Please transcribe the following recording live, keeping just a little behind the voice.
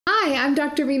Hi, I'm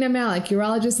Dr. Rena Malik,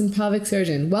 urologist and pelvic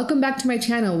surgeon. Welcome back to my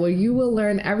channel where you will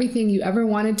learn everything you ever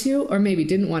wanted to or maybe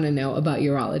didn't want to know about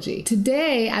urology.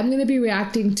 Today, I'm going to be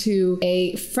reacting to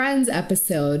a Friends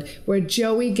episode where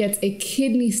Joey gets a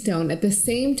kidney stone at the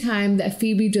same time that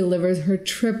Phoebe delivers her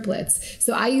triplets.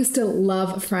 So I used to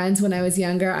love Friends when I was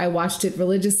younger. I watched it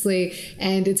religiously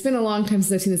and it's been a long time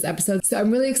since I've seen this episode. So I'm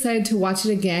really excited to watch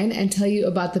it again and tell you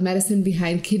about the medicine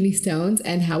behind kidney stones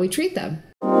and how we treat them.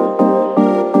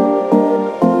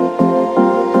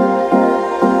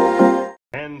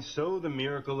 And so the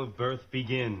miracle of birth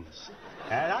begins.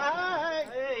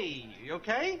 Hey, you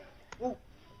okay? Ooh,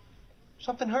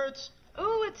 something hurts.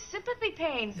 Ooh, it's sympathy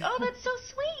pains. Oh, that's so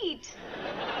sweet.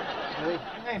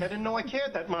 Hey, I didn't know I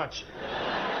cared that much.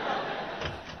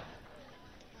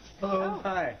 Hello. Oh,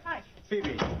 Hi. hi.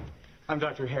 Phoebe, I'm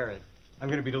Dr. Herod. I'm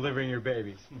going to be delivering your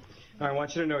babies. Now, I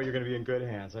want you to know you're going to be in good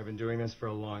hands. I've been doing this for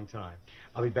a long time.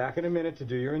 I'll be back in a minute to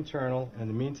do your internal. And in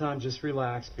the meantime, just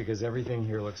relax because everything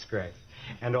here looks great.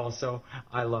 And also,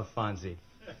 I love Fonzie.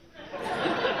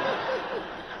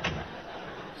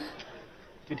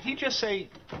 Did he just say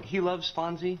he loves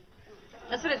Fonzie?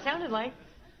 That's what it sounded like.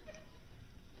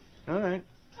 All right.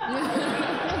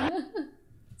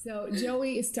 So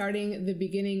Joey is starting the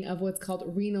beginning of what's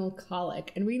called renal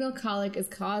colic. And renal colic is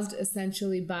caused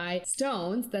essentially by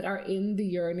stones that are in the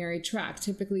urinary tract,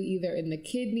 typically either in the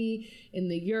kidney, in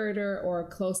the ureter, or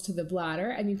close to the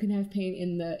bladder. And you can have pain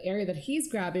in the area that he's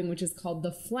grabbing, which is called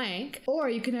the flank, or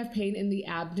you can have pain in the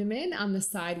abdomen on the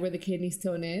side where the kidney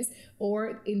stone is,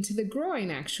 or into the groin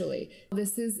actually.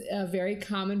 This is a very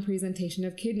common presentation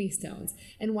of kidney stones.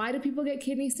 And why do people get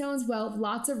kidney stones? Well,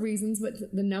 lots of reasons,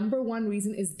 but the number one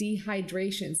reason is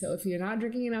dehydration. So if you're not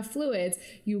drinking enough fluids,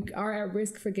 you are at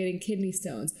risk for getting kidney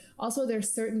stones. Also, there's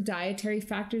certain dietary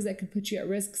factors that could put you at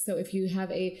risk. So if you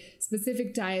have a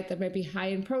specific diet that might be high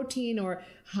in protein or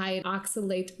high in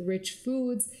oxalate-rich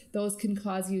foods, those can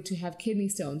cause you to have kidney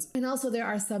stones. And also there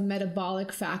are some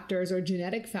metabolic factors or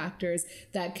genetic factors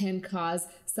that can cause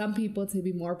some people to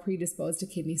be more predisposed to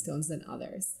kidney stones than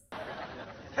others.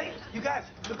 Hey, you guys,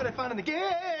 look what I found in the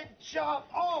get shop.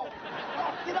 Oh,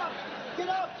 get up, get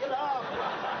up, get up.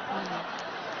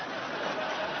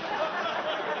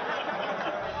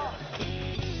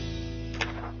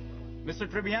 Mr.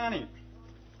 Tribbiani,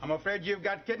 I'm afraid you've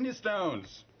got kidney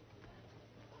stones.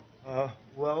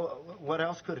 Well, what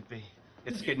else could it be?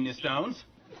 It's kidney stones.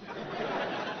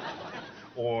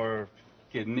 Or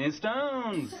kidney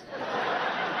stones.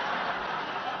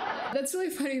 That's really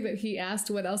funny that he asked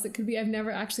what else it could be. I've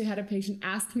never actually had a patient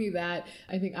ask me that.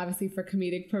 I think obviously for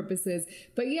comedic purposes.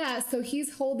 But yeah, so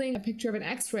he's holding a picture of an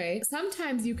x-ray.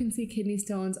 Sometimes you can see kidney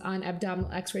stones on abdominal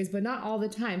x-rays, but not all the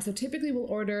time. So typically we'll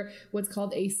order what's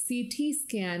called a CT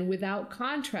scan without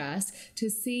contrast to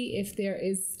see if there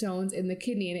is stones in the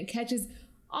kidney, and it catches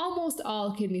almost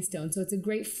all kidney stones. So it's a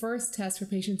great first test for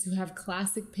patients who have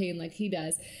classic pain like he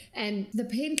does. And the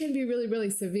pain can be really, really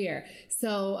severe.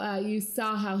 So you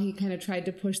saw how he kind of tried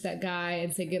to push that guy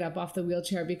and say, get up off the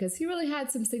wheelchair, because he really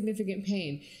had some significant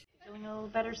pain. Feeling a little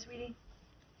better, sweetie?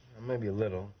 Maybe a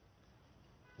little.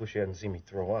 Wish you hadn't seen me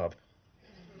throw up.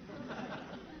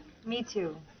 Me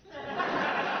too.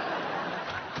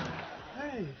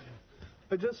 Hey,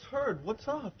 I just heard. What's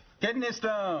up? Kidney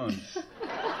stones.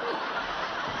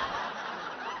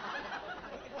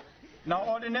 Now,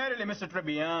 ordinarily, Mr.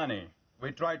 Tribbiani,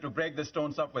 we try to break the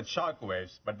stones up with shock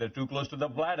waves, but they're too close to the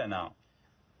bladder now,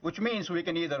 which means we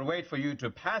can either wait for you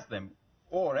to pass them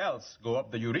or else go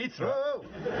up the urethra. Whoa.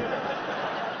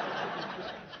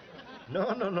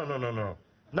 No.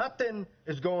 Nothing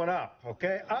is going up,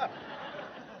 okay? Up.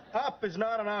 Up is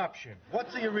not an option.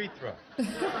 What's a urethra?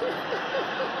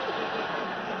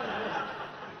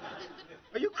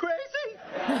 Are you crazy?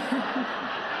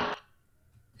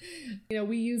 You know,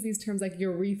 we use these terms like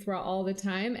urethra all the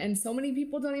time, and so many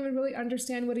people don't even really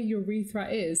understand what a urethra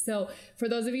is. So for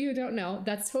those of you who don't know,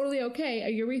 that's totally okay. A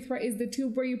urethra is the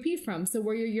tube where you pee from. So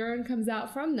where your urine comes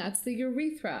out from, that's the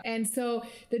urethra. And so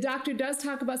the doctor does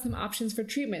talk about some options for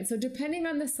treatment. So depending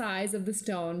on the size of the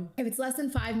stone, if it's less than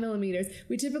 5 millimeters,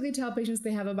 we typically tell patients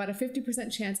they have about a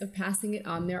 50% chance of passing it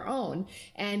on their own.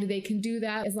 And they can do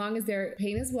that as long as their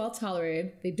pain is well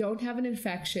tolerated, they don't have an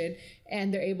infection,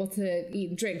 and they're able to eat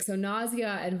and drink. So not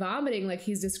nausea and vomiting, like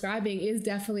he's describing, is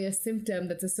definitely a symptom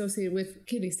that's associated with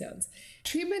kidney stones.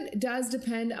 Treatment does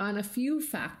depend on a few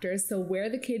factors. So where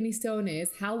the kidney stone is,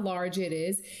 how large it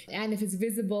is, and if it's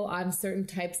visible on certain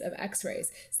types of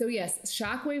x-rays. So yes,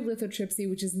 shockwave lithotripsy,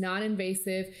 which is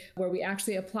non-invasive, where we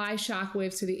actually apply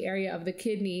shockwaves to the area of the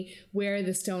kidney where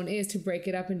the stone is to break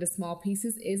it up into small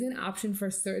pieces, is an option for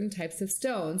certain types of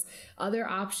stones. Other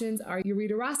options are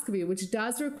ureteroscopy, which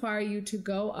does require you to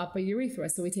go up a urethra.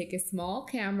 So we take a small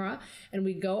camera and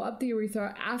we go up the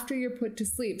urethra after you're put to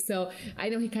sleep. So I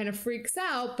know he kind of freaks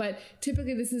out, but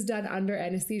typically this is done under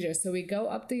anesthesia. So we go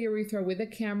up the urethra with a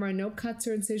camera, no cuts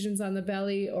or incisions on the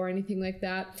belly or anything like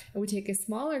that. And we take a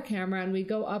smaller camera and we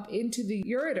go up into the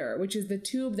ureter, which is the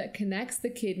tube that connects the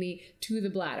kidney to the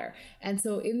bladder. And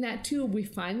so in that tube, we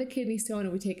find the kidney stone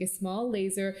and we take a small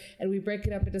laser and we break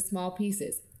it up into small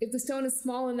pieces. If the stone is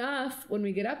small enough, when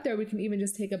we get up there, we can even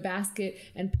just take a basket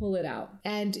and pull it out.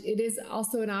 And it is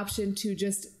also an option to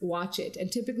just watch it.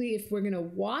 And typically, if we're going to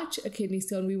watch a kidney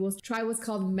stone, we will try what's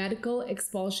called medical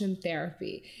expulsion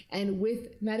therapy. And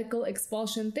with medical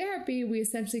expulsion therapy, we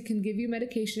essentially can give you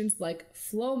medications like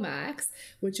Flomax,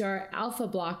 which are alpha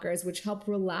blockers, which help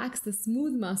relax the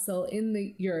smooth muscle in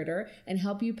the ureter and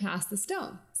help you pass the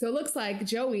stone. So it looks like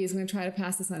Joey is going to try to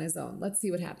pass this on his own. Let's see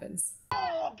what happens.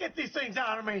 Oh, get these things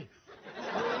out of me.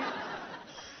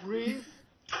 Breathe.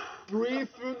 Breathe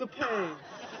through the pain.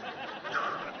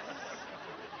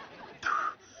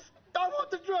 I want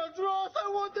the drugs, Ross. I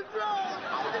want the drugs.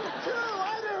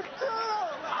 I do too.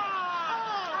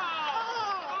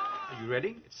 Are you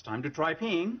ready? It's time to try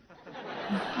peeing.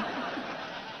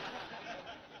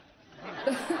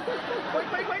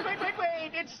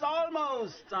 Wait. It's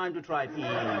almost time to try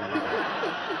peeing.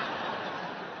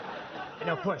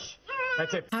 Now push.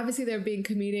 That's it. Obviously, they're being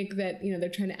comedic that, they're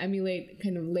trying to emulate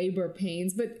kind of labor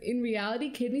pains, but in reality,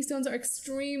 kidney stones are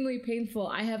extremely painful.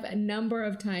 I have a number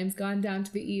of times gone down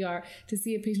to the ER to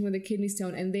see a patient with a kidney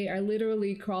stone, and they are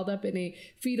literally crawled up in a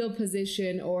fetal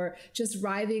position or just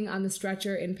writhing on the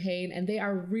stretcher in pain, and they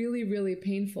are really, really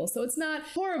painful. So it's not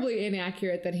horribly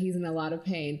inaccurate that he's in a lot of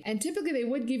pain. And typically, they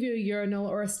would give you a urinal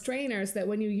or a strainer so that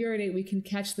when you urinate, we can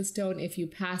catch the stone if you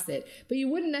pass it. But you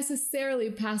wouldn't necessarily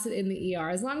pass it in the ER.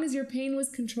 As long as your pain was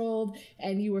controlled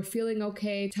and you were feeling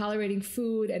okay, tolerating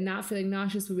food and not feeling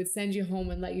nauseous, we would send you home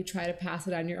and let you try to pass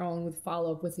it on your own with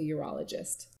follow-up with a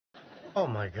urologist. Oh,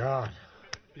 my God.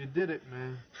 You did it,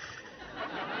 man.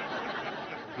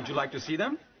 Would you like to see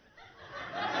them?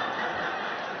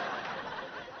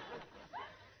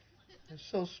 They're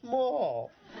so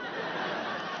small.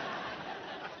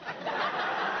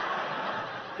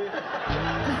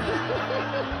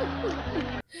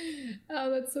 Oh,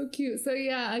 that's so cute. So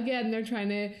yeah, again, they're trying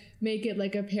to make it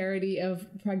like a parody of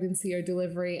pregnancy or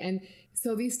delivery. And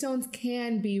so these stones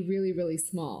can be really, really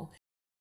small.